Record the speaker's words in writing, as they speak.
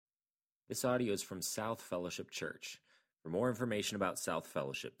This audio is from South Fellowship Church. For more information about South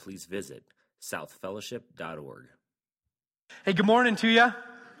Fellowship, please visit southfellowship.org. Hey, good morning to you.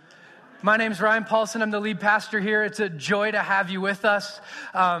 My name's Ryan Paulson. I'm the lead pastor here. It's a joy to have you with us.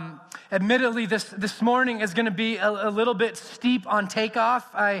 Admittedly, this morning is going to be a little bit steep on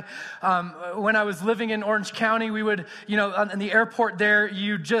takeoff. When I was living in Orange County, we would, in the airport there,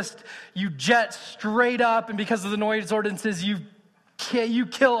 you jet straight up, and because of the noise ordinances, you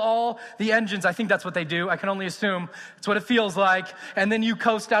kill all the engines. I think that's what they do. I can only assume. It's what it feels like. And then you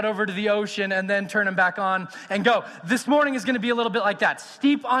coast out over to the ocean and then turn them back on and go. This morning is going to be a little bit like that.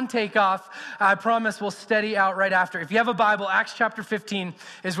 Steep on takeoff. I promise we'll steady out right after. If you have a Bible, Acts chapter 15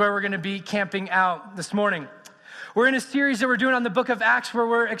 is where we're going to be camping out this morning. We're in a series that we're doing on the book of Acts where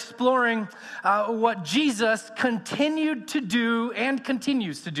we're exploring what Jesus continued to do and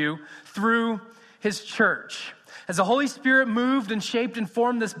continues to do through his church. As the Holy Spirit moved and shaped and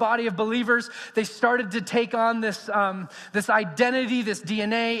formed this body of believers, they started to take on this identity, this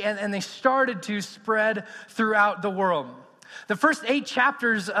DNA, and they started to spread throughout the world. The first 8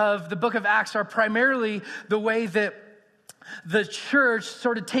 chapters of the book of Acts are primarily the way that the church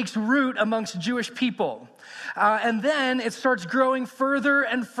sort of takes root amongst Jewish people. And then it starts growing further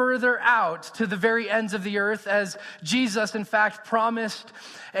and further out to the very ends of the earth as Jesus, in fact, promised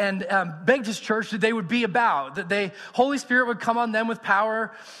and begged his church that they would be about, that the Holy Spirit would come on them with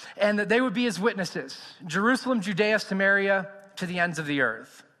power, and that they would be his witnesses. Jerusalem, Judea, Samaria, to the ends of the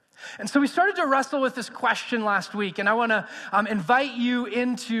earth. And so we started to wrestle with this question last week, and I want to invite you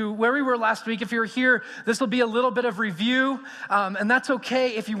into where we were last week. If you were here, this will be a little bit of review, and that's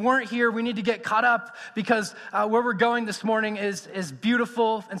okay. If you weren't here, we need to get caught up because where we're going this morning is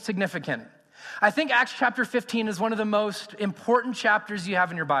beautiful and significant. I think Acts chapter 15 is one of the most important chapters you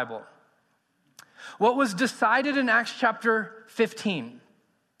have in your Bible. What was decided in Acts chapter 15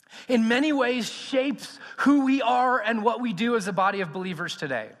 in many ways shapes who we are and what we do as a body of believers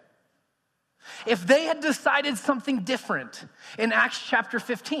today. If they had decided something different in Acts chapter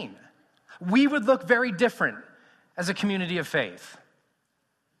 15, we would look very different as a community of faith.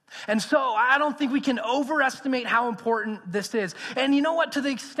 And so I don't think we can overestimate how important this is. And you know what? To the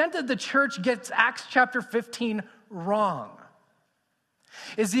extent that the church gets Acts chapter 15 wrong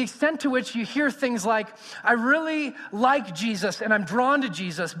is the extent to which you hear things like, I really like Jesus and I'm drawn to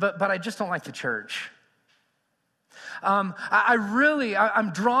Jesus, but I just don't like the church. I'm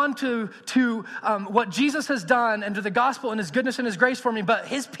drawn to what Jesus has done and to the gospel and his goodness and his grace for me, but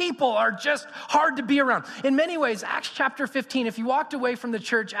his people are just hard to be around. In many ways, Acts chapter 15, if you walked away from the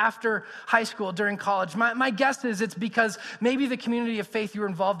church after high school, during college, my guess is it's because maybe the community of faith you were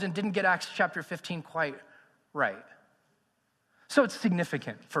involved in didn't get Acts chapter 15 quite right. So it's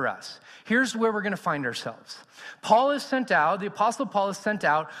significant for us. Here's where we're going to find ourselves. The Apostle Paul is sent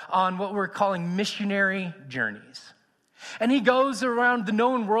out on what we're calling missionary journeys. And he goes around the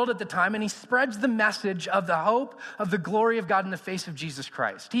known world at the time and he spreads the message of the hope of the glory of God in the face of Jesus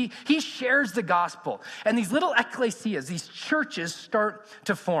Christ. He shares the gospel. And these little ecclesias, these churches start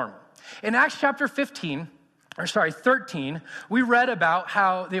to form. In Acts chapter 13, we read about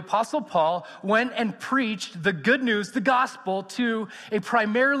how the Apostle Paul went and preached the good news, the gospel, to a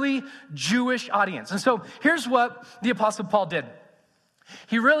primarily Jewish audience. And so here's what the Apostle Paul did.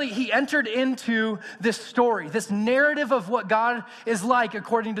 He entered into this story, this narrative of what God is like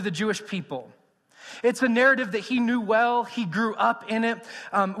according to the Jewish people. It's a narrative that he knew well. He grew up in it.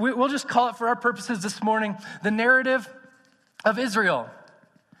 We'll just call it for our purposes this morning, the narrative of Israel.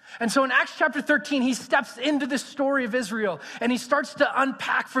 And so in Acts chapter 13, he steps into this story of Israel and he starts to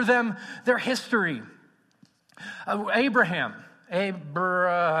unpack for them their history. Abraham.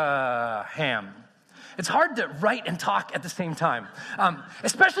 It's hard to write and talk at the same time,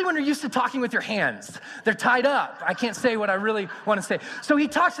 especially when you're used to talking with your hands. They're tied up. I can't say what I really want to say. So he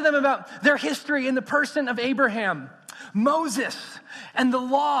talks to them about their history in the person of Abraham, Moses, and the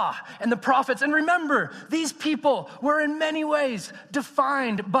law and the prophets. And remember, these people were in many ways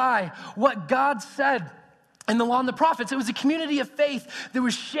defined by what God said in the law and the prophets. It was a community of faith that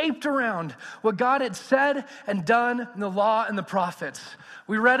was shaped around what God had said and done in the law and the prophets.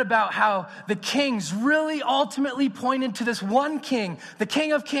 We read about how the kings really ultimately pointed to this one king, the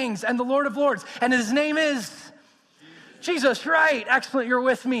King of Kings and the Lord of Lords. And his name is Jesus, right? Excellent, you're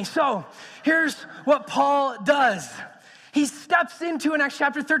with me. So here's what Paul does. He steps into, in Acts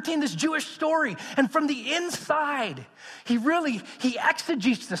chapter 13, this Jewish story. And from the inside, he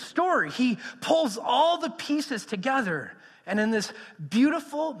exegetes the story. He pulls all the pieces together. And in this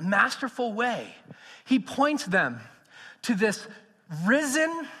beautiful, masterful way, he points them to this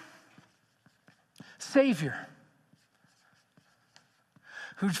risen Savior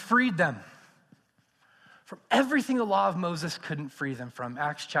who freed them from everything the law of Moses couldn't free them from.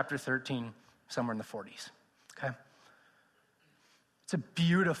 Acts chapter 13, somewhere in the 40s, okay? It's a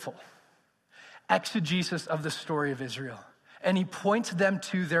beautiful exegesis of the story of Israel. And he points them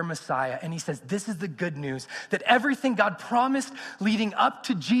to their Messiah. And he says, this is the good news, that everything God promised leading up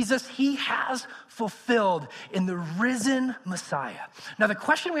to Jesus, he has fulfilled in the risen Messiah. Now, the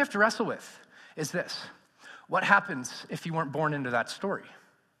question we have to wrestle with is this: what happens if you weren't born into that story?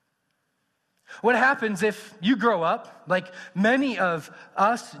 What happens if you grow up, like many of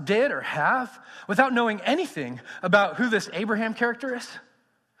us did or have, without knowing anything about who this Abraham character is,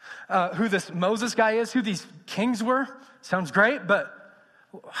 who this Moses guy is, who these kings were? Sounds great, but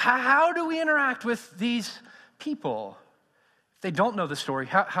how do we interact with these people? If they don't know the story,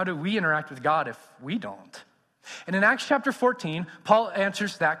 how do we interact with God if we don't? And in Acts chapter 14, Paul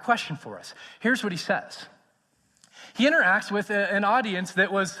answers that question for us. Here's what he says. He interacts with an audience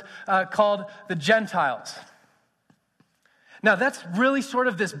that was called the Gentiles. Now, that's really sort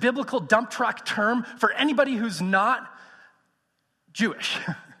of this biblical dump truck term for anybody who's not Jewish.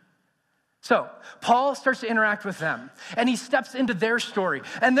 So, Paul starts to interact with them, and he steps into their story.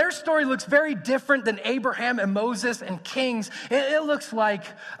 And their story looks very different than Abraham and Moses and kings. It looks like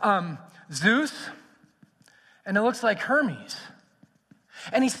Zeus, and it looks like Hermes.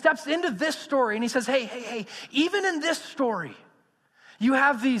 And he steps into this story, and he says, hey, even in this story, you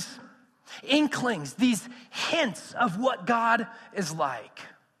have these inklings, these hints of what God is like.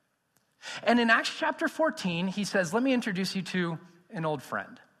 And in Acts chapter 14, he says, let me introduce you to an old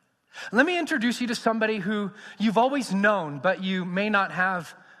friend. Let me introduce you to somebody who you've always known, but you may not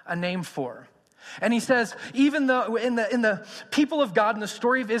have a name for. And he says, even though in the people of God, in the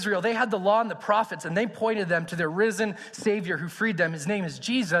story of Israel, they had the law and the prophets, and they pointed them to their risen Savior who freed them. His name is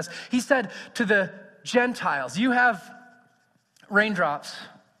Jesus. He said to the Gentiles, you have raindrops.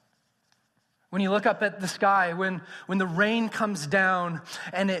 When you look up at the sky, when the rain comes down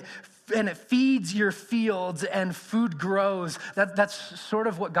and it feeds your fields and food grows. That's sort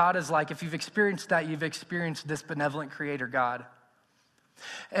of what God is like. If you've experienced that, you've experienced this benevolent creator God.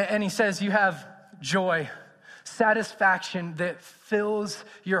 And he says you have joy, satisfaction that fills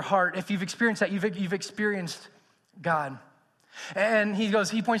your heart. If you've experienced that, you've experienced God. And he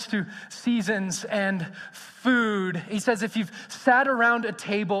points to seasons and food. He says if you've sat around a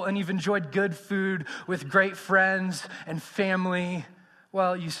table and you've enjoyed good food with great friends and family,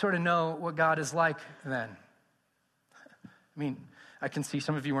 well, you sort of know what God is like then. I mean, I can see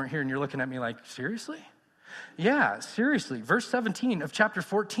some of you weren't here and you're looking at me like, seriously? Yeah, seriously. Verse 17 of chapter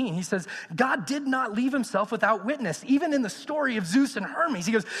 14, he says, God did not leave himself without witness. Even in the story of Zeus and Hermes,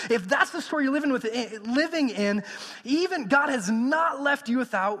 he goes, if that's the story you're living in, even God has not left you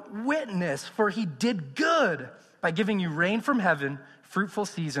without witness, for he did good by giving you rain from heaven, fruitful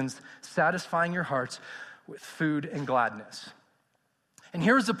seasons, satisfying your hearts with food and gladness. And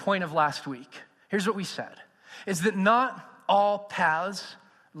here's the point of last week. Here's what we said, is that not all paths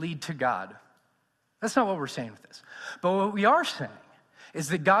lead to God. That's not what we're saying with this. But what we are saying is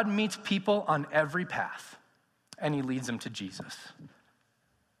that God meets people on every path, and he leads them to Jesus.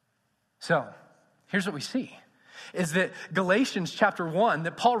 So, here's what we see, is that Galatians chapter 1,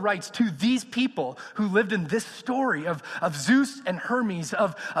 that Paul writes to these people who lived in this story of Zeus and Hermes,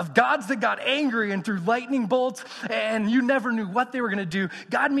 of gods that got angry and threw lightning bolts, and you never knew what they were going to do.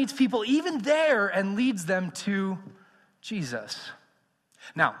 God meets people even there and leads them to Jesus.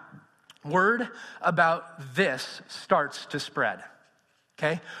 Now, word about this starts to spread,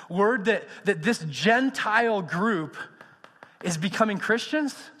 okay? Word that this Gentile group is becoming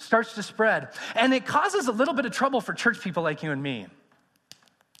Christians starts to spread. And it causes a little bit of trouble for church people like you and me.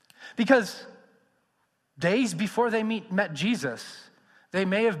 Because days before they met Jesus, they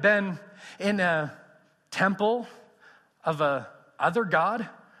may have been in a temple of a other god,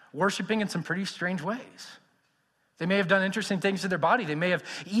 worshiping in some pretty strange ways. They may have done interesting things to their body. They may have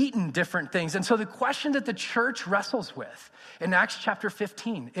eaten different things. And so the question that the church wrestles with in Acts chapter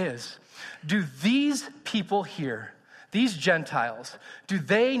 15 is, do these people here, these Gentiles, do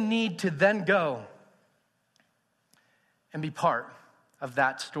they need to then go and be part of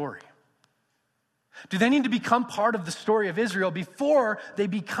that story? Do they need to become part of the story of Israel before they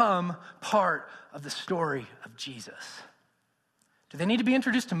become part of the story of Jesus? Do they need to be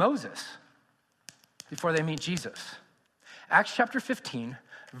introduced to Moses before they meet Jesus? Acts chapter 15,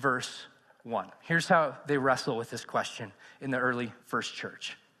 verse 1. Here's how they wrestle with this question in the early first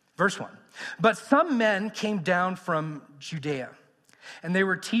church. Verse 1. But some men came down from Judea, and they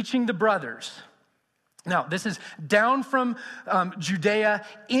were teaching the brothers, Now, this is down from Judea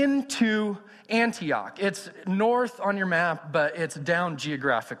into Antioch. It's north on your map, but it's down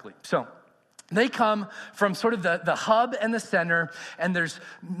geographically. So they come from sort of the hub and the center, and there's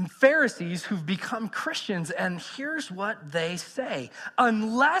Pharisees who've become Christians, and here's what they say.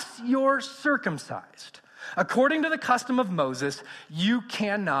 Unless you're circumcised, according to the custom of Moses, you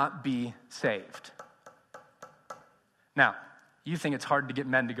cannot be saved. Now, you think it's hard to get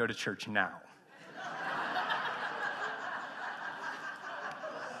men to go to church now.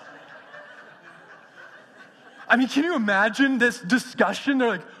 I mean, can you imagine this discussion? They're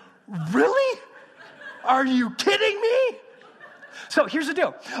like, really? Are you kidding me? So here's the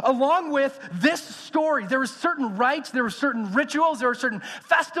deal. Along with this story, there were certain rites, there were certain rituals, there were certain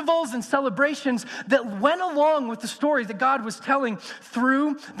festivals and celebrations that went along with the story that God was telling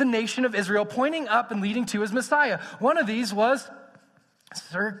through the nation of Israel, pointing up and leading to his Messiah. One of these was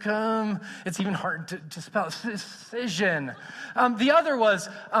it's even hard to spell, circumcision. The other was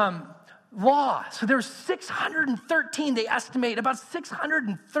law. So there's 613, they estimate, about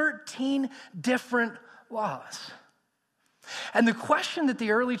 613 different laws. And the question that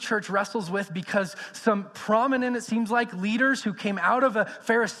the early church wrestles with, because some prominent, it seems like, leaders who came out of a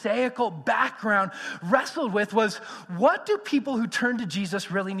Pharisaical background wrestled with was, what do people who turn to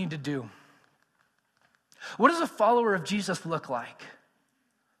Jesus really need to do? What does a follower of Jesus look like?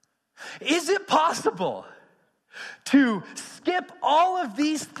 Is it possible to skip all of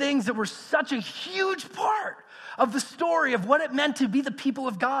these things that were such a huge part of the story of what it meant to be the people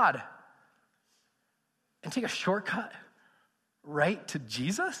of God and take a shortcut right to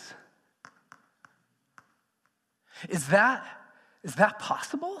Jesus? Is that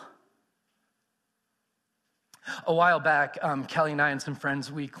possible? A while back, Kelly and I and some friends,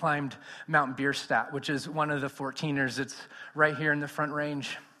 we climbed Mount Bierstadt, which is one of the 14ers. It's right here in the Front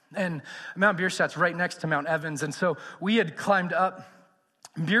Range. And Mount Bierstadt's right next to Mount Evans. And so we had climbed up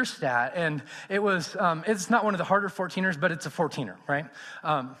Bierstadt, and it was, it's not one of the harder 14ers, but it's a 14er, right?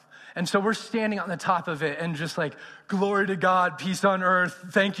 And so we're standing on the top of it and just like, glory to God, peace on earth,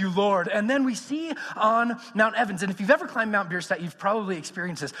 thank you, Lord. And then we see on Mount Evans, and if you've ever climbed Mount Bierstadt, you've probably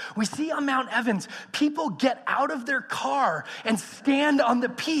experienced this. We see on Mount Evans, people get out of their car and stand on the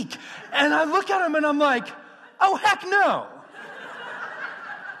peak. And I look at them and I'm like, oh, heck no.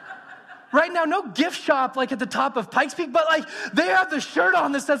 Right now, no gift shop like at the top of Pikes Peak, but like they have the shirt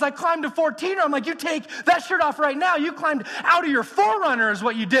on that says, I climbed a 14er. I'm like, you take that shirt off right now. You climbed out of your 4Runner is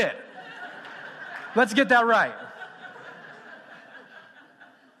what you did. Let's get that right.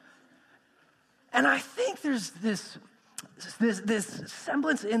 And I think there's this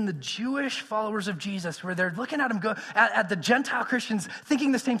semblance in the Jewish followers of Jesus where they're looking at him go at the Gentile Christians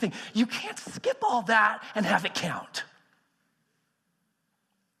thinking the same thing. You can't skip all that and have it count.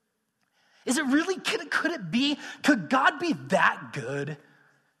 Is it really, could God be that good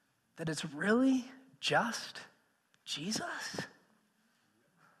that it's really just Jesus?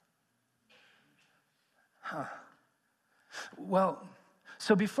 Well,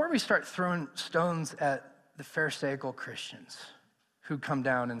 so before we start throwing stones at the Pharisaical Christians who come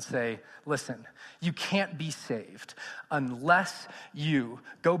down and say, listen, you can't be saved unless you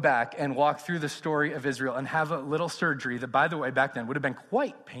go back and walk through the story of Israel and have a little surgery that, by the way, back then would have been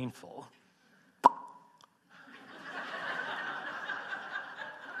quite painful.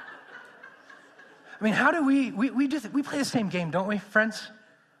 I mean, how do we play the same game, don't we, friends?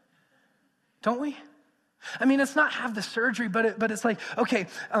 Don't we? I mean, it's not have the surgery, but it's like, okay,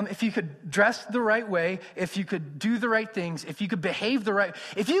 if you could dress the right way, if you could do the right things, if you could behave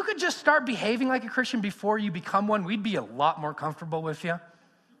if you could just start behaving like a Christian before you become one, we'd be a lot more comfortable with you.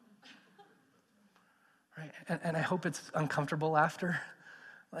 Right? And I hope it's uncomfortable after.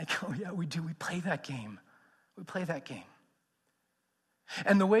 Like, oh yeah, we do. We play that game. We play that game.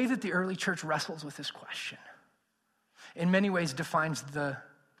 And the way that the early church wrestles with this question, in many ways defines the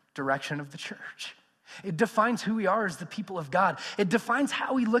direction of the church. It defines who we are as the people of God. It defines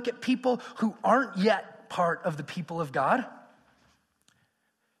how we look at people who aren't yet part of the people of God.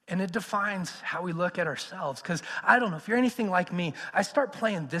 And it defines how we look at ourselves. Because I don't know, if you're anything like me, I start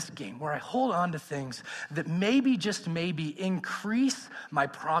playing this game where I hold on to things that maybe, just maybe, increase my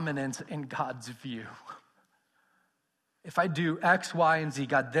prominence in God's view. If I do X, Y, and Z,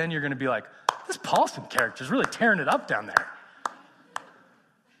 God, then you're going to be like, this Paulson character is really tearing it up down there.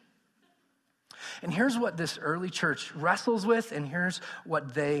 And here's what this early church wrestles with, and here's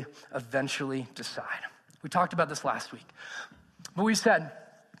what they eventually decide. We talked about this last week. But we said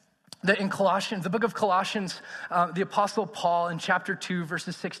that in Colossians, the book of Colossians, the Apostle Paul in chapter 2,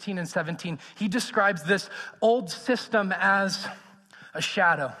 verses 16 and 17, he describes this old system as a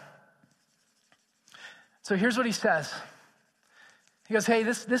shadow. So here's what he says. He goes, hey,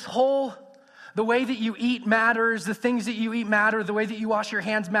 the way that you eat matters, the things that you eat matter, the way that you wash your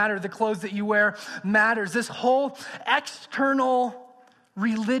hands matter, the clothes that you wear matters. This whole external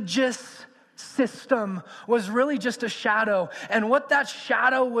religious system was really just a shadow. And what that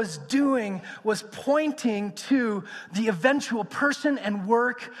shadow was doing was pointing to the eventual person and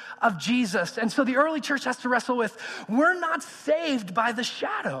work of Jesus. And so the early church has to wrestle with, we're not saved by the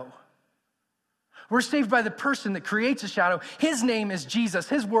shadow. We're saved by the person that creates a shadow. His name is Jesus.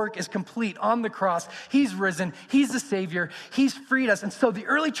 His work is complete on the cross. He's risen. He's the Savior. He's freed us. And so the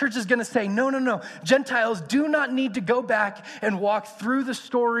early church is going to say, no. Gentiles do not need to go back and walk through the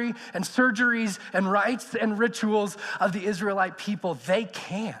story and surgeries and rites and rituals of the Israelite people. They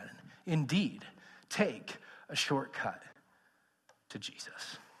can indeed take a shortcut to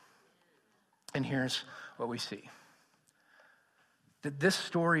Jesus. And here's what we see. That this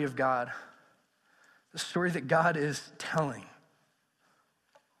story of God, the story that God is telling,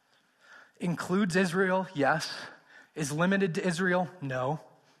 includes Israel, yes. Is limited to Israel, no.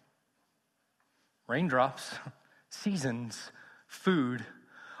 Raindrops, seasons, food,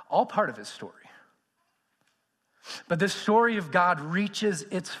 all part of his story. But this story of God reaches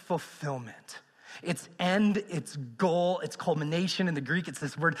its fulfillment, its end, its goal, its culmination. In the Greek, it's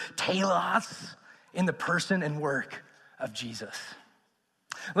this word telos, in the person and work of Jesus.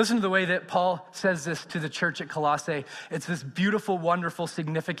 Listen to the way that Paul says this to the church at Colossae. It's this beautiful, wonderful,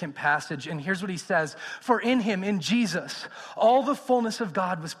 significant passage. And here's what he says. For in him, in Jesus, all the fullness of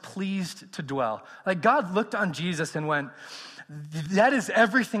God was pleased to dwell. Like God looked on Jesus and went, that is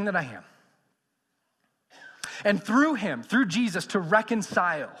everything that I am. And through him, through Jesus, to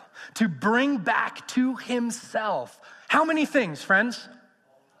reconcile, to bring back to himself. How many things, friends?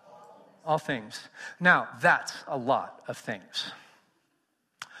 All things. Now, that's a lot of things.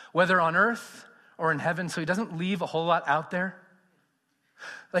 Whether on earth or in heaven, so he doesn't leave a whole lot out there.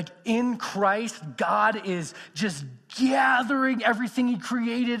 Like in Christ, God is just gathering everything he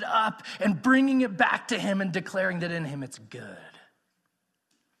created up and bringing it back to him and declaring that in him it's good.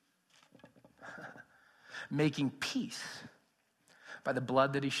 Making peace by the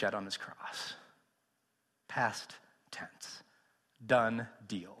blood that he shed on his cross. Past tense. Done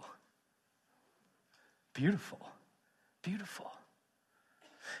deal. Beautiful. Beautiful.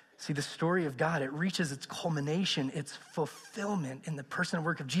 See, the story of God, it reaches its culmination, its fulfillment in the person and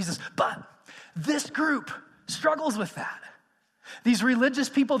work of Jesus. But this group struggles with that. These religious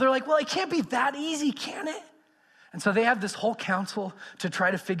people, they're like, well, it can't be that easy, can it? And so they have this whole council to try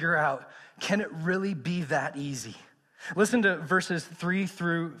to figure out, can it really be that easy? Listen to verses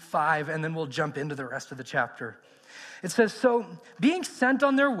 3-5, and then we'll jump into the rest of the chapter. It says, so being sent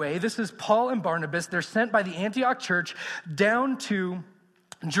on their way, this is Paul and Barnabas, they're sent by the Antioch church down to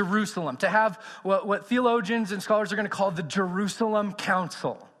Jerusalem to have what theologians and scholars are going to call the Jerusalem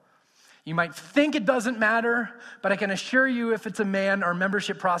Council. You might think it doesn't matter, but I can assure you if it's a man, our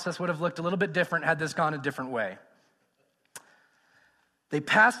membership process would have looked a little bit different had this gone a different way. They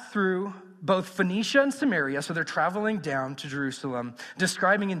passed through both Phoenicia and Samaria, so they're traveling down to Jerusalem,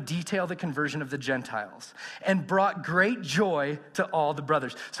 describing in detail the conversion of the Gentiles, and brought great joy to all the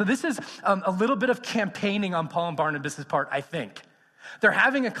brothers. So this is a little bit of campaigning on Paul and Barnabas' part, I think. They're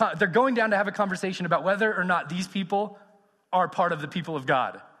going down to have a conversation about whether or not these people are part of the people of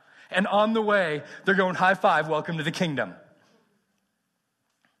God. And on the way, they're going, high five, welcome to the kingdom.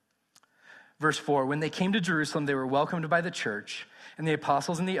 Verse 4, when they came to Jerusalem, they were welcomed by the church and the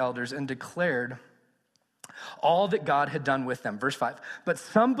apostles and the elders and declared all that God had done with them. Verse 5, but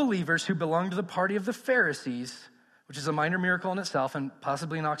some believers who belonged to the party of the Pharisees, which is a minor miracle in itself and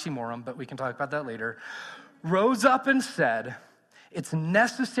possibly an oxymoron, but we can talk about that later, rose up and said, it's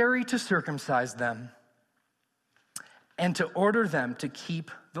necessary to circumcise them and to order them to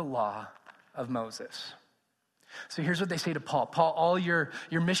keep the law of Moses. So here's what they say to Paul. Paul, all your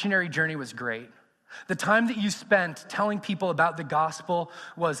missionary journey was great. The time that you spent telling people about the gospel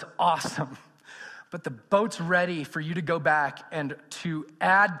was awesome. But the boat's ready for you to go back and to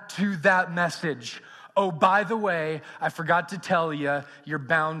add to that message. Oh, by the way, I forgot to tell you, you're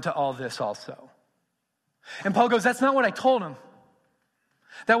bound to all this also. And Paul goes, that's not what I told him.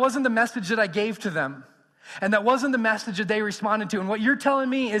 That wasn't the message that I gave to them. And that wasn't the message that they responded to. And what you're telling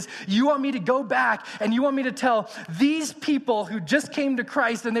me is you want me to go back and you want me to tell these people who just came to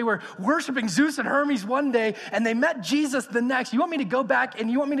Christ and they were worshiping Zeus and Hermes one day and they met Jesus the next. You want me to go back and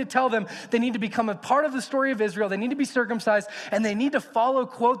you want me to tell them they need to become a part of the story of Israel. They need to be circumcised and they need to follow,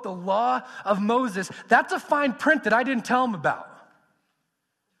 quote, the law of Moses. That's a fine print that I didn't tell them about.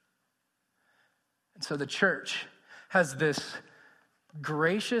 And so the church has this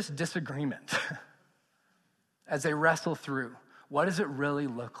gracious disagreement as they wrestle through, what does it really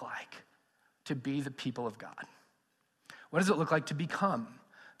look like to be the people of God? What does it look like to become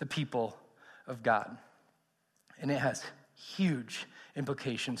the people of God? And it has huge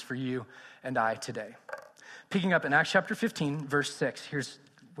implications for you and I today. Picking up in Acts chapter 15, verse 6, here's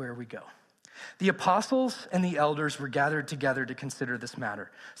where we go. The apostles and the elders were gathered together to consider this matter.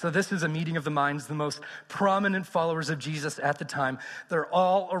 So this is a meeting of the minds, the most prominent followers of Jesus at the time. They're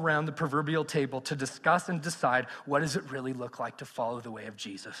all around the proverbial table to discuss and decide what does it really look like to follow the way of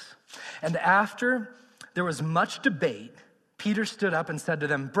Jesus. And after there was much debate, Peter stood up and said to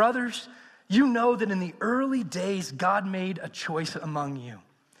them, "Brothers, you know that in the early days God made a choice among you,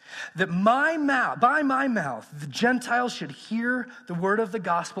 that by my mouth, the Gentiles should hear the word of the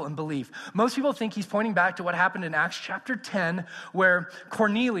gospel and believe." Most people think he's pointing back to what happened in Acts chapter 10, where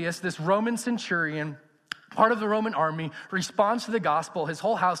Cornelius, this Roman centurion, part of the Roman army, responds to the gospel. His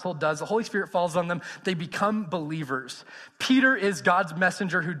whole household does. The Holy Spirit falls on them. They become believers. Peter is God's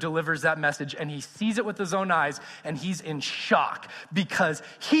messenger who delivers that message, and he sees it with his own eyes, and he's in shock because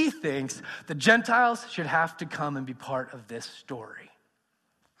he thinks the Gentiles should have to come and be part of this story.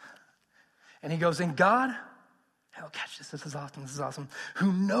 And he goes, and God, oh, catch this, this is awesome,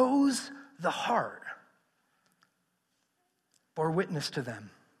 who knows the heart, bore witness to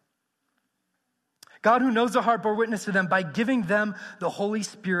them. God who knows the heart bore witness to them by giving them the Holy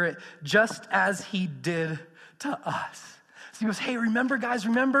Spirit just as he did to us. So he goes, hey, remember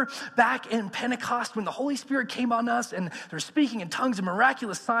back in Pentecost when the Holy Spirit came on us and they're speaking in tongues and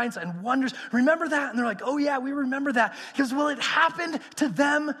miraculous signs and wonders. Remember that? And they're like, oh yeah, we remember that. He goes, well, it happened to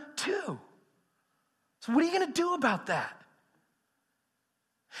them too. So what are you going to do about that?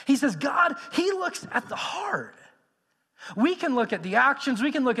 He says, God, he looks at the heart. We can look at the actions,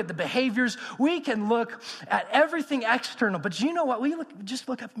 we can look at the behaviors, we can look at everything external. But you know what? Just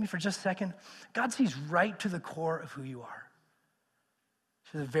look up at me for just a second. God sees right to the core of who you are,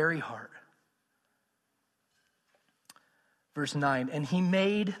 to the very heart. Verse 9, and he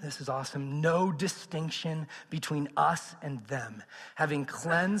made, this is awesome, no distinction between us and them, having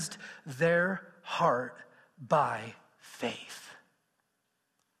cleansed their heart by faith.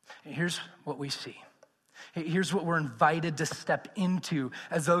 And here's what we see. Here's what we're invited to step into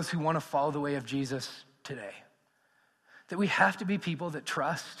as those who want to follow the way of Jesus today. That we have to be people that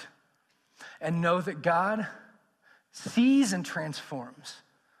trust and know that God sees and transforms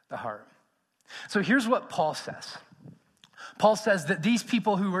the heart. So here's what Paul says. Paul says that these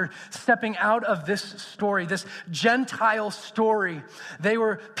people who were stepping out of this story, this Gentile story, they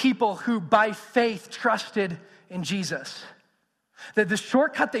were people who by faith trusted in Jesus. That the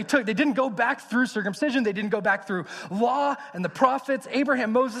shortcut they took, they didn't go back through circumcision, they didn't go back through law and the prophets,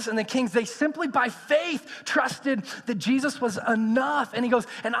 Abraham, Moses, and the kings. They simply by faith trusted that Jesus was enough. And he goes,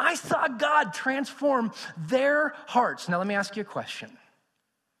 and I saw God transform their hearts. Now let me ask you a question.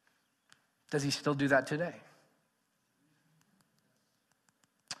 Does he still do that today?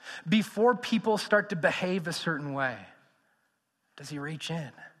 Before people start to behave a certain way, does he reach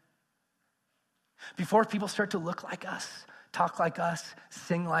in? Before people start to look like us, talk like us,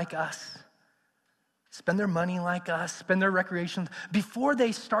 sing like us, spend their money like us, spend their recreation, before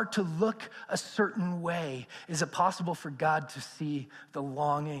they start to look a certain way, is it possible for God to see the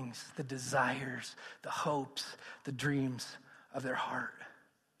longings, the desires, the hopes, the dreams of their heart?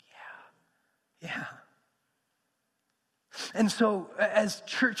 Yeah. And so as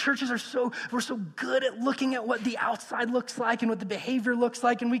churches we're so good at looking at what the outside looks like and what the behavior looks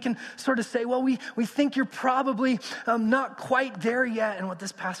like, and we can sort of say, well, we think you're probably not quite there yet. And what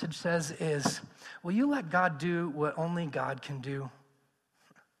this passage says is, will you let God do what only God can do?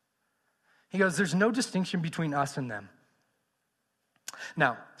 He goes, there's no distinction between us and them.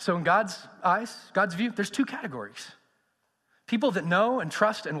 Now, so in God's eyes, God's view, there's two categories. People that know and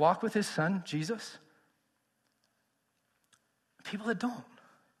trust and walk with his son, Jesus. People that don't.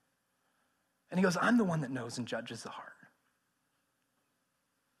 And he goes, I'm the one that knows and judges the heart.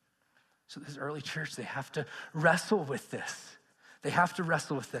 So this early church, they have to wrestle with this. They have to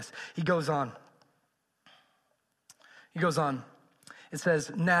wrestle with this. He goes on. It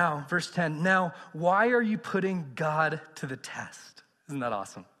says, now, verse 10, now, why are you putting God to the test? Isn't that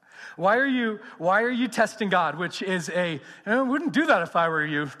awesome? Why are you testing God? Which is I wouldn't do that if I were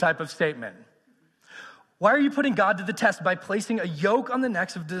you type of statement. Why are you putting God to the test by placing a yoke on the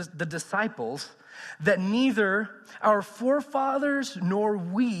necks of the disciples that neither our forefathers nor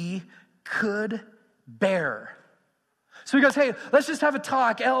we could bear? So he goes, hey, let's just have a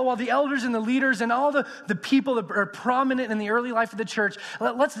talk while the elders and the leaders and all the people that are prominent in the early life of the church,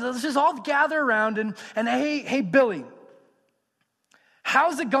 let's just all gather around and hey, Billy,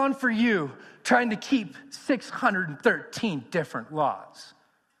 how's it gone for you trying to keep 613 different laws?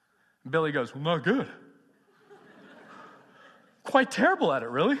 And Billy goes, well, not good. Quite terrible at it,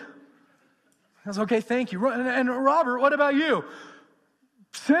 really. I was, okay, thank you. And Robert, what about you?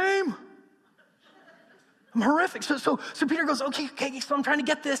 Same. I'm horrific. So Peter goes, okay, so I'm trying to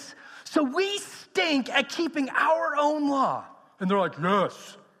get this. So we stink at keeping our own law. And they're like,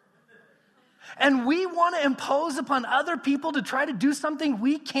 yes. And we want to impose upon other people to try to do something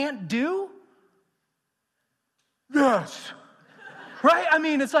we can't do? Yes. Right? I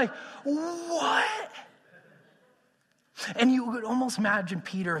mean, it's like, what? And you would almost imagine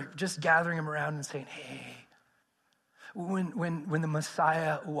Peter just gathering him around and saying, hey, when the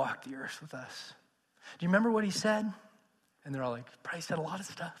Messiah walked the earth with us, do you remember what he said? And they're all like, probably said a lot of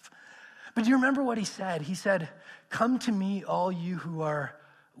stuff. But do you remember what he said? He said, come to me, all you who are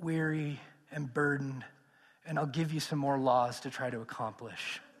weary and burdened, and I'll give you some more laws to try to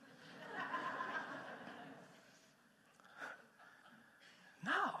accomplish.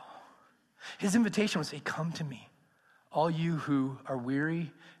 No. His invitation was, say, come to me, all you who are weary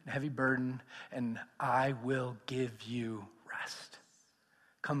and heavy burden, and I will give you rest.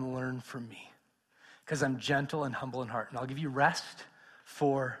 Come learn from me, because I'm gentle and humble in heart, and I'll give you rest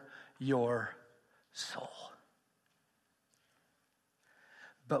for your soul.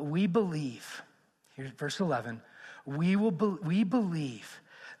 But we believe, here's verse 11, we believe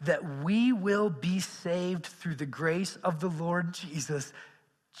that we will be saved through the grace of the Lord Jesus,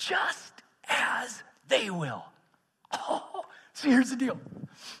 just as they will. Oh, so here's the deal.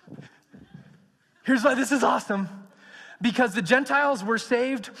 Here's why this is awesome. Because the Gentiles were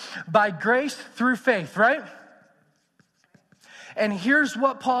saved by grace through faith, right? And here's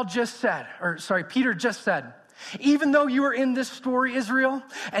what Peter just said. Even though you were in this story, Israel,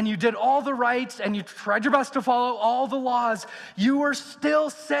 and you did all the rites and you tried your best to follow all the laws, you were still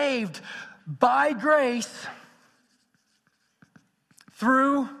saved by grace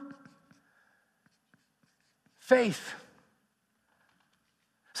through faith.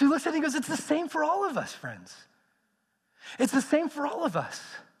 So he looks at it and he goes, it's the same for all of us, friends. It's the same for all of us.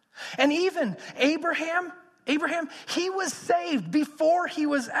 And even Abraham, he was saved before he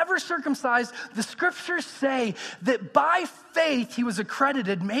was ever circumcised. The scriptures say that by faith he was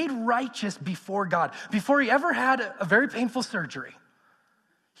accredited, made righteous before God. Before he ever had a very painful surgery,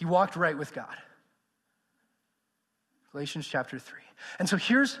 he walked right with God. Galatians chapter 3. And so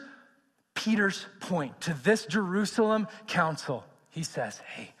here's Peter's point to this Jerusalem council. He says,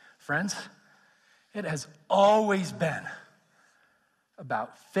 hey, friends, it has always been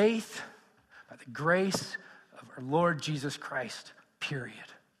about faith, by the grace of our Lord Jesus Christ, period.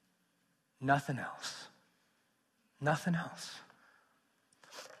 Nothing else. Nothing else.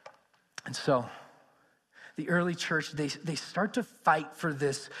 And so the early church, they start to fight for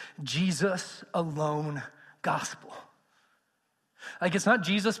this Jesus alone gospel. Like, it's not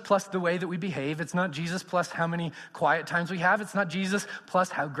Jesus plus the way that we behave. It's not Jesus plus how many quiet times we have. It's not Jesus plus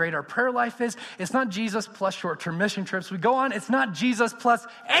how great our prayer life is. It's not Jesus plus short-term mission trips we go on. It's not Jesus plus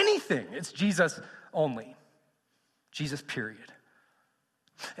anything. It's Jesus only. Jesus, period.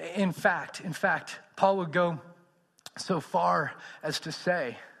 In fact, Paul would go so far as to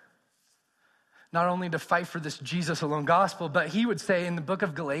say, not only to fight for this Jesus alone gospel, but he would say in the book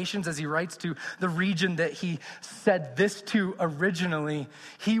of Galatians, as he writes to the region that he said this to originally,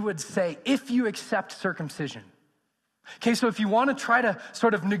 he would say, if you accept circumcision. Okay, so if you want to try to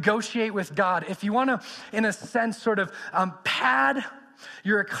sort of negotiate with God, if you want to, in a sense, sort of pad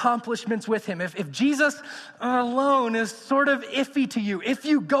your accomplishments with him, if Jesus alone is sort of iffy to you, if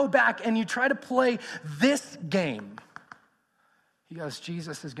you go back and you try to play this game, he goes,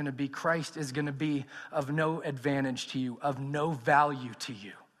 Christ is going to be of no advantage to you, of no value to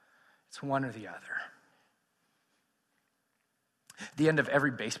you. It's one or the other. At the end of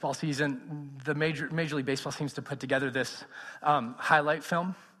every baseball season, the Major League Baseball seems to put together this highlight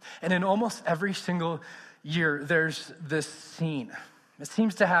film. And in almost every single year, there's this scene. It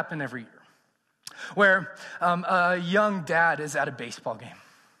seems to happen every year, where a young dad is at a baseball game.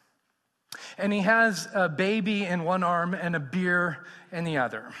 And he has a baby in one arm and a beer in the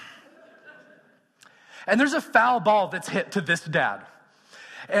other. And there's a foul ball that's hit to this dad.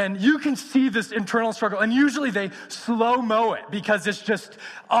 And you can see this internal struggle. And usually they slow-mo it because it's just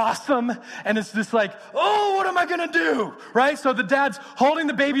awesome. And it's just like, oh, what am I going to do? Right? So the dad's holding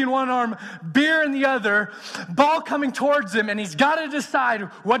the baby in one arm, beer in the other, ball coming towards him. And he's got to decide,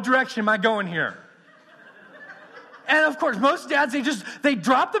 what direction am I going here? And of course, most dads, they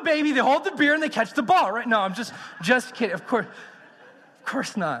drop the baby, they hold the beer, and they catch the ball, right? No, I'm just kidding. Of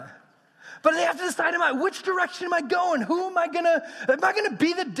course not. But they have to decide, which direction am I going? Am I gonna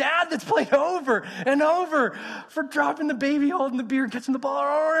be the dad that's played over and over for dropping the baby, holding the beer, catching the ball,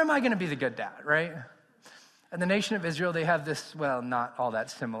 or am I gonna be the good dad, right? And the nation of Israel, they have this, well, not all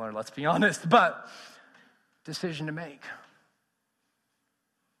that similar, let's be honest, but decision to make.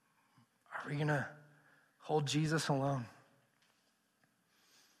 Are we gonna hold Jesus alone?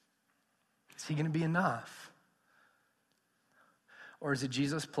 Is he gonna be enough? Or is it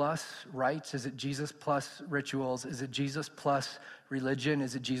Jesus plus rites? Is it Jesus plus rituals? Is it Jesus plus religion?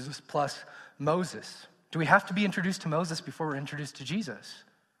 Is it Jesus plus Moses? Do we have to be introduced to Moses before we're introduced to Jesus?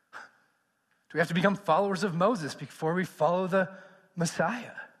 Do we have to become followers of Moses before we follow the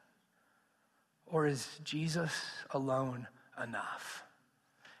Messiah? Or is Jesus alone enough?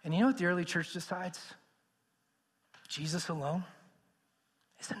 And you know what the early church decides? Jesus alone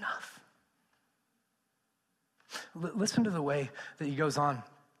is enough. Listen to the way that he goes on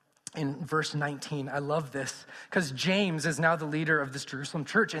in verse 19. I love this because James is now the leader of this Jerusalem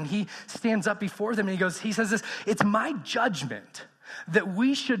church, and he stands up before them and he says this, "It's my judgment that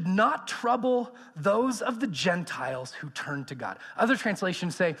we should not trouble those of the Gentiles who turn to God." Other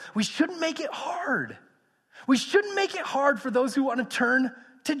translations say, we shouldn't make it hard. We shouldn't make it hard for those who want to turn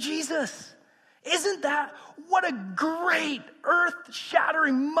to Jesus. Isn't that what a great,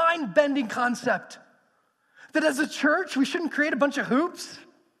 earth-shattering, mind-bending concept? That as a church, we shouldn't create a bunch of hoops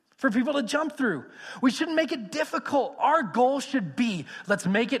for people to jump through. We shouldn't make it difficult. Our goal should be, let's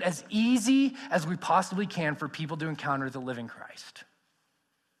make it as easy as we possibly can for people to encounter the living Christ.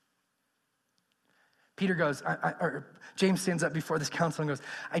 Peter goes, James stands up before this council and goes,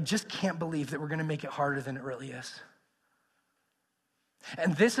 I just can't believe that we're gonna make it harder than it really is.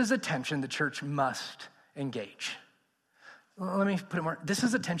 And this is a tension the church must engage. Let me put it more, this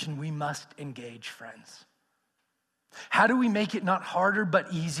is a tension we must engage, friends. How do we make it not harder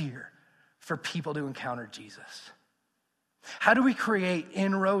but easier for people to encounter Jesus? How do we create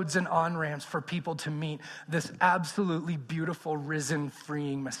inroads and on-ramps for people to meet this absolutely beautiful, risen,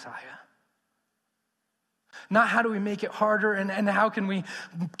 freeing Messiah? Not how do we make it harder and how can we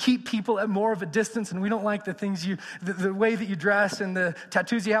keep people at more of a distance and we don't like the things the way that you dress and the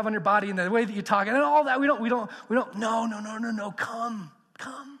tattoos you have on your body and the way that you talk and all that. We don't, no, come.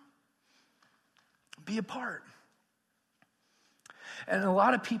 Be a part. And a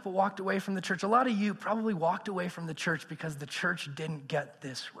lot of people walked away from the church. A lot of you probably walked away from the church because the church didn't get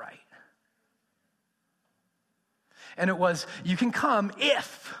this right. And it was, you can come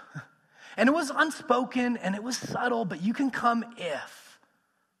if. And it was unspoken and it was subtle, but you can come if.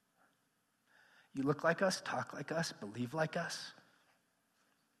 You look like us, talk like us, believe like us.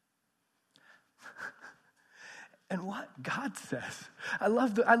 And what God says. I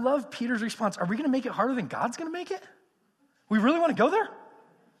love Peter's response. Are we going to make it harder than God's going to make it? We really want to go there?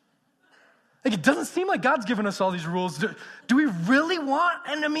 Like, it doesn't seem like God's given us all these rules. Do we really want?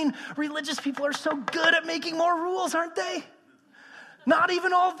 And I mean, religious people are so good at making more rules, aren't they? Not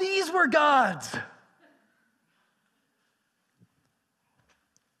even all these were God's.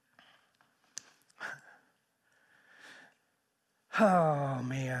 Oh,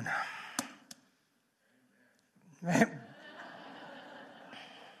 man.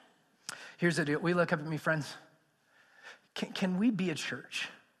 Here's the deal. We look up at me, friends. Can we be a church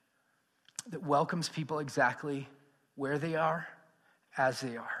that welcomes people exactly where they are, as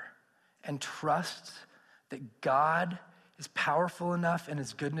they are, and trusts that God is powerful enough in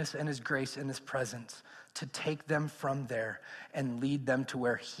his goodness and his grace and his presence to take them from there and lead them to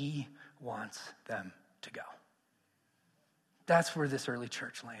where he wants them to go? That's where this early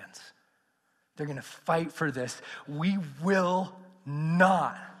church lands. They're going to fight for this. We will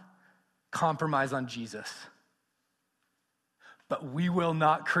not compromise on Jesus. But we will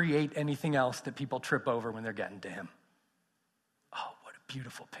not create anything else that people trip over when they're getting to him. Oh, what a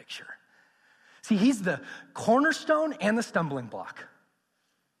beautiful picture. See, he's the cornerstone and the stumbling block.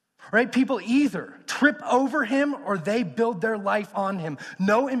 Right? People either trip over him or they build their life on him.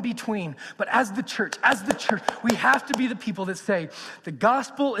 No in between. But as the church, we have to be the people that say, the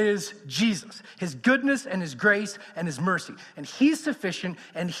gospel is Jesus, his goodness and his grace and his mercy. And he's sufficient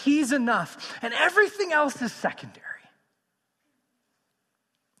and he's enough. And everything else is secondary.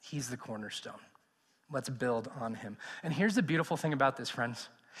 He's the cornerstone. Let's build on him. And here's the beautiful thing about this, friends.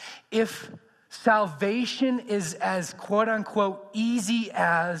 If salvation is as quote unquote easy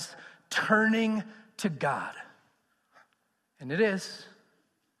as turning to God, and it is,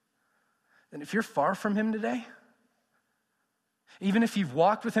 then if you're far from him today, even if you've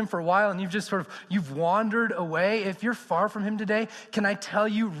walked with him for a while and you've wandered away, if you're far from him today, can I tell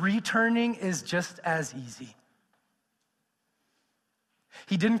you, returning is just as easy.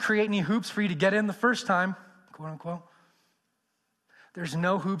 He didn't create any hoops for you to get in the first time, quote unquote. There's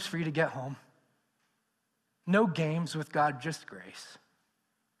no hoops for you to get home. No games with God, just grace.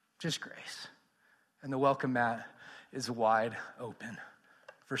 Just grace. And the welcome mat is wide open.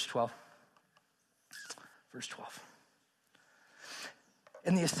 Verse 12. Verse 12.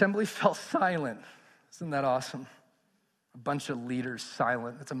 And the assembly fell silent. Isn't that awesome? A bunch of leaders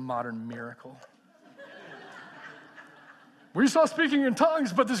silent. That's a modern miracle. We saw speaking in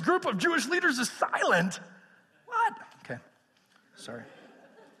tongues, but this group of Jewish leaders is silent. What? Okay, sorry.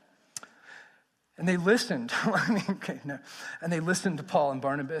 And they listened. And they listened to Paul and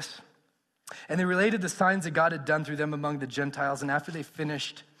Barnabas. And they related the signs that God had done through them among the Gentiles. And after they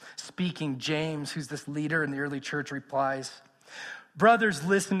finished speaking, James, who's this leader in the early church, replies, brothers,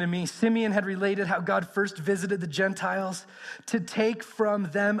 listen to me. Simeon had related how God first visited the Gentiles to take from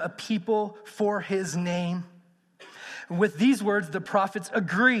them a people for his name. With these words, the prophets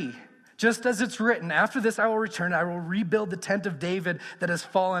agree. Just as it's written, after this I will return, I will rebuild the tent of David that has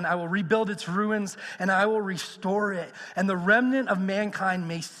fallen. I will rebuild its ruins, and I will restore it. And the remnant of mankind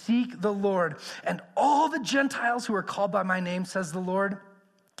may seek the Lord. And all the Gentiles who are called by my name, says the Lord,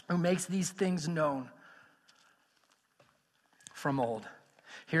 who makes these things known from old.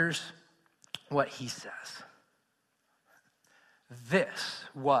 Here's what he says. This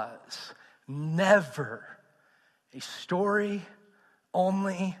was never a story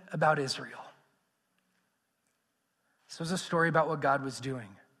only about Israel. This was a story about what God was doing.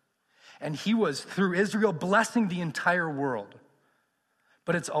 And he was, through Israel, blessing the entire world.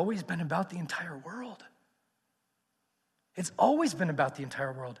 But it's always been about the entire world. It's always been about the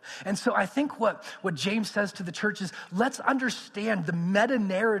entire world. And so I think what James says to the church is, let's understand the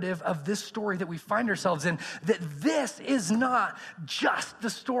meta-narrative of this story that we find ourselves in, that this is not just the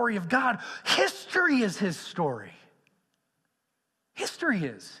story of God. History is his story. History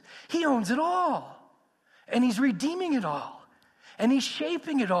is. He owns it all. And he's redeeming it all. And he's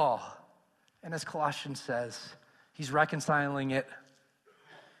shaping it all. And as Colossians says, he's reconciling it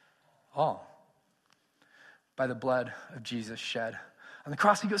all by the blood of Jesus shed on the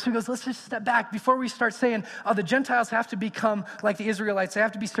cross. He goes, let's just step back before we start saying, oh, the Gentiles have to become like the Israelites. They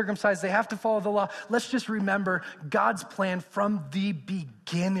have to be circumcised. They have to follow the law. Let's just remember God's plan from the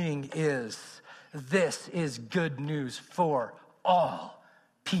beginning is, this is good news for all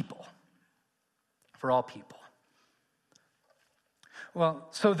people. For all people. Well,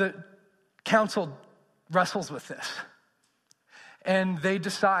 so the council wrestles with this. And they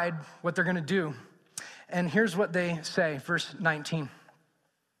decide what they're going to do. And here's what they say, verse 19.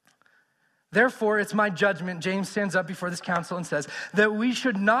 Therefore, it's my judgment, James stands up before this council and says, that we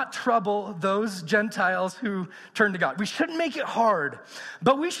should not trouble those Gentiles who turn to God. We shouldn't make it hard,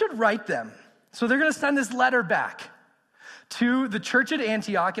 but we should write them. So they're going to send this letter back to the church at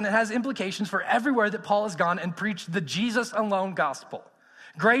Antioch, and it has implications for everywhere that Paul has gone and preached the Jesus alone gospel.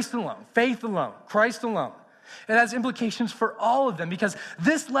 Grace alone, faith alone, Christ alone. It has implications for all of them because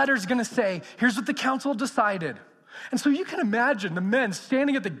this letter is going to say, here's what the council decided. And so you can imagine the men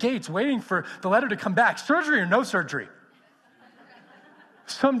standing at the gates waiting for the letter to come back. Surgery or no surgery?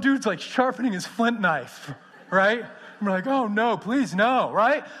 Some dude's like sharpening his flint knife, right? And we're like, oh no, please no,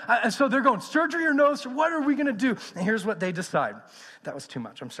 right? And so they're going, surgery or no surgery? What are we going to do? And here's what they decide. That was too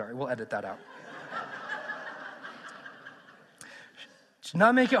much. I'm sorry. We'll edit that out. Should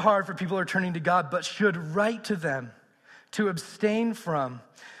not make it hard for people who are turning to God, but should write to them to abstain from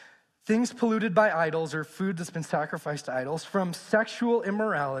things polluted by idols or food that's been sacrificed to idols, from sexual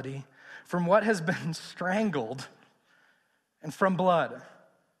immorality, from what has been strangled, and from blood.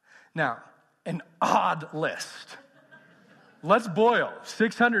 Now, an odd list. Let's boil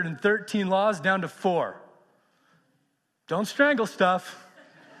 613 laws down to 4. Don't strangle stuff.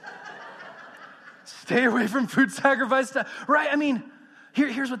 Stay away from food sacrificed to, right? I mean,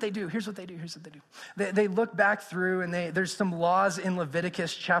 Here's what they do. They look back through, and there's some laws in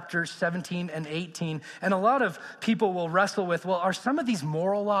Leviticus chapter 17 and 18, and a lot of people will wrestle with, well, are some of these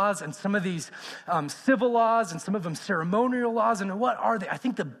moral laws and some of these civil laws and some of them ceremonial laws, and what are they? I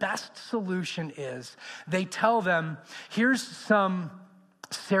think the best solution is they tell them, here's some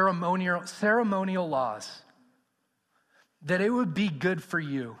ceremonial laws that it would be good for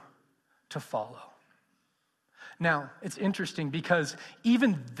you to follow. Now, it's interesting because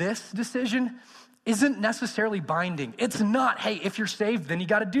even this decision isn't necessarily binding. It's not, hey, if you're saved, then you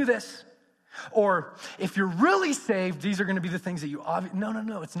got to do this. Or if you're really saved, these are going to be the things that you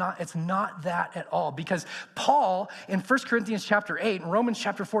No, it's not that at all. Because Paul in 1 Corinthians chapter 8 and Romans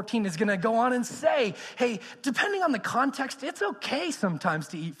chapter 14 is going to go on and say, hey, depending on the context, it's okay sometimes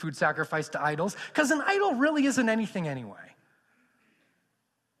to eat food sacrificed to idols because an idol really isn't anything anyway.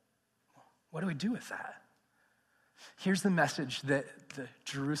 What do we do with that? Here's the message that the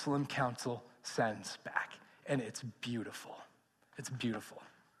Jerusalem Council sends back, and it's beautiful. It's beautiful.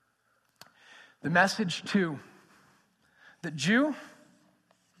 The message to the Jew,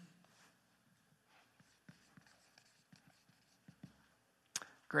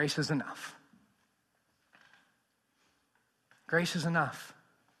 grace is enough. Grace is enough.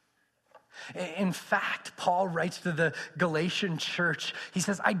 In fact, Paul writes to the Galatian church, he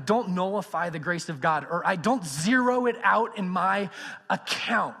says, I don't nullify the grace of God, or I don't zero it out in my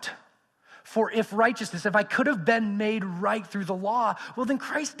account. For if righteousness, if I could have been made right through the law, well, then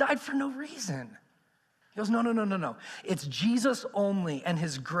Christ died for no reason. He goes, no. It's Jesus only, and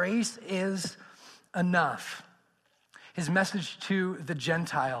his grace is enough. His message to the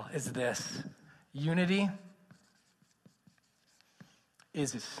Gentile is this: unity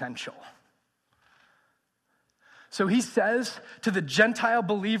is essential. So he says to the Gentile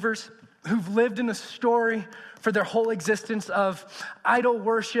believers who've lived in a story for their whole existence of idol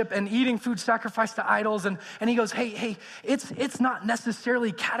worship and eating food sacrificed to idols, and he goes, hey, it's not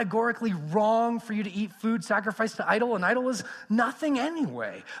necessarily categorically wrong for you to eat food sacrificed to idol. An idol is nothing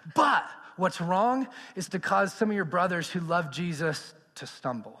anyway. But what's wrong is to cause some of your brothers who love Jesus to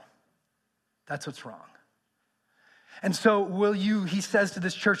stumble. That's what's wrong. And so he says to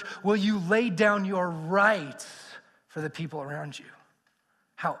this church, will you lay down your rights for the people around you?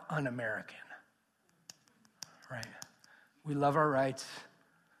 How un-American, right? We love our rights.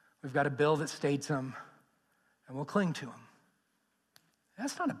 We've got a bill that states them, and we'll cling to them.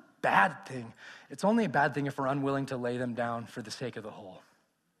 That's not a bad thing. It's only a bad thing if we're unwilling to lay them down for the sake of the whole.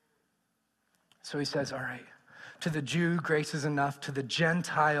 So he says, all right, to the Jew, grace is enough. To the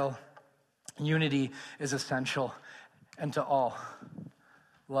Gentile, unity is essential. And to all,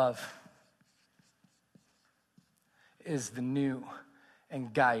 love is the new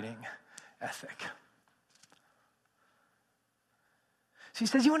and guiding ethic. So he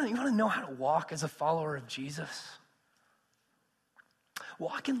says, you want to know how to walk as a follower of Jesus?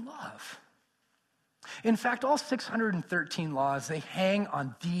 Walk in love. In fact, all 613 laws, they hang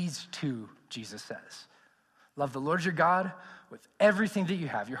on these two, Jesus says. Love the Lord your God with everything that you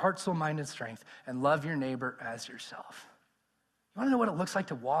have, your heart, soul, mind, and strength, and love your neighbor as yourself. You want to know what it looks like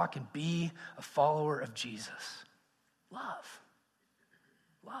to walk and be a follower of Jesus? Love.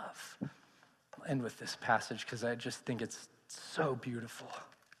 I'll end with this passage because I just think it's so beautiful.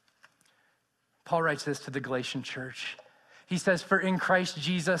 Paul writes this to the Galatian church. He says, for in Christ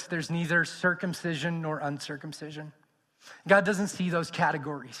Jesus, there's neither circumcision nor uncircumcision. God doesn't see those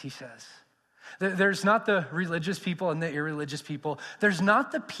categories, he says. There's not the religious people and the irreligious people. There's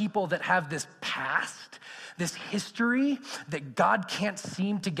not the people that have this past, this history that God can't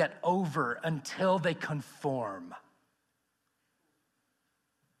seem to get over until they conform.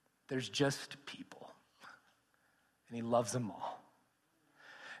 There's just people, and he loves them all.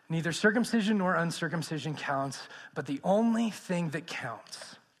 Neither circumcision nor uncircumcision counts, but the only thing that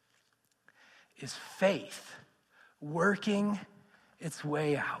counts is faith working its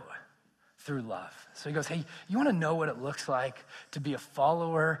way out through love. So he goes, hey, you want to know what it looks like to be a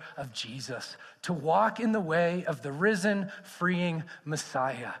follower of Jesus, to walk in the way of the risen, freeing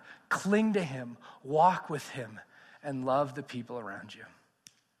Messiah, cling to him, walk with him, and love the people around you.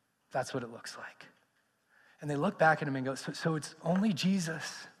 That's what it looks like. And they look back at him and go, so it's only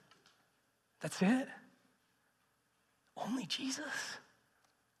Jesus. That's it? Only Jesus?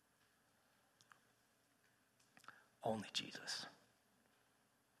 Only Jesus.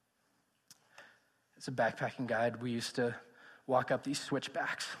 As a backpacking guide, we used to walk up these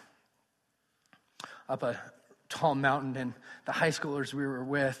switchbacks, up a tall mountain, and the high schoolers we were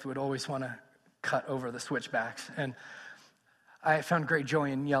with would always want to cut over the switchbacks. And I found great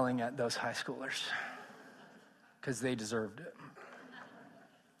joy in yelling at those high schoolers because they deserved it.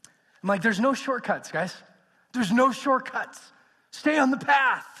 I'm like, there's no shortcuts, guys. There's no shortcuts. Stay on the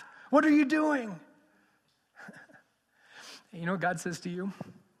path. What are you doing? You know what God says to you?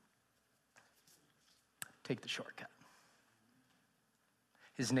 Take the shortcut.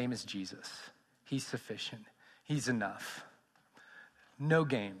 His name is Jesus. He's sufficient. He's enough. No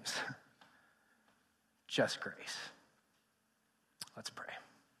games. Just grace. Let's pray.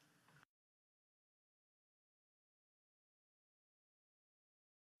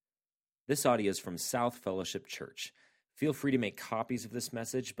 This audio is from South Fellowship Church. Feel free to make copies of this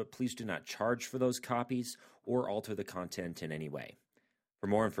message, but please do not charge for those copies or alter the content in any way. For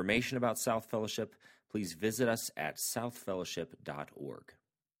more information about South Fellowship, please visit us at southfellowship.org.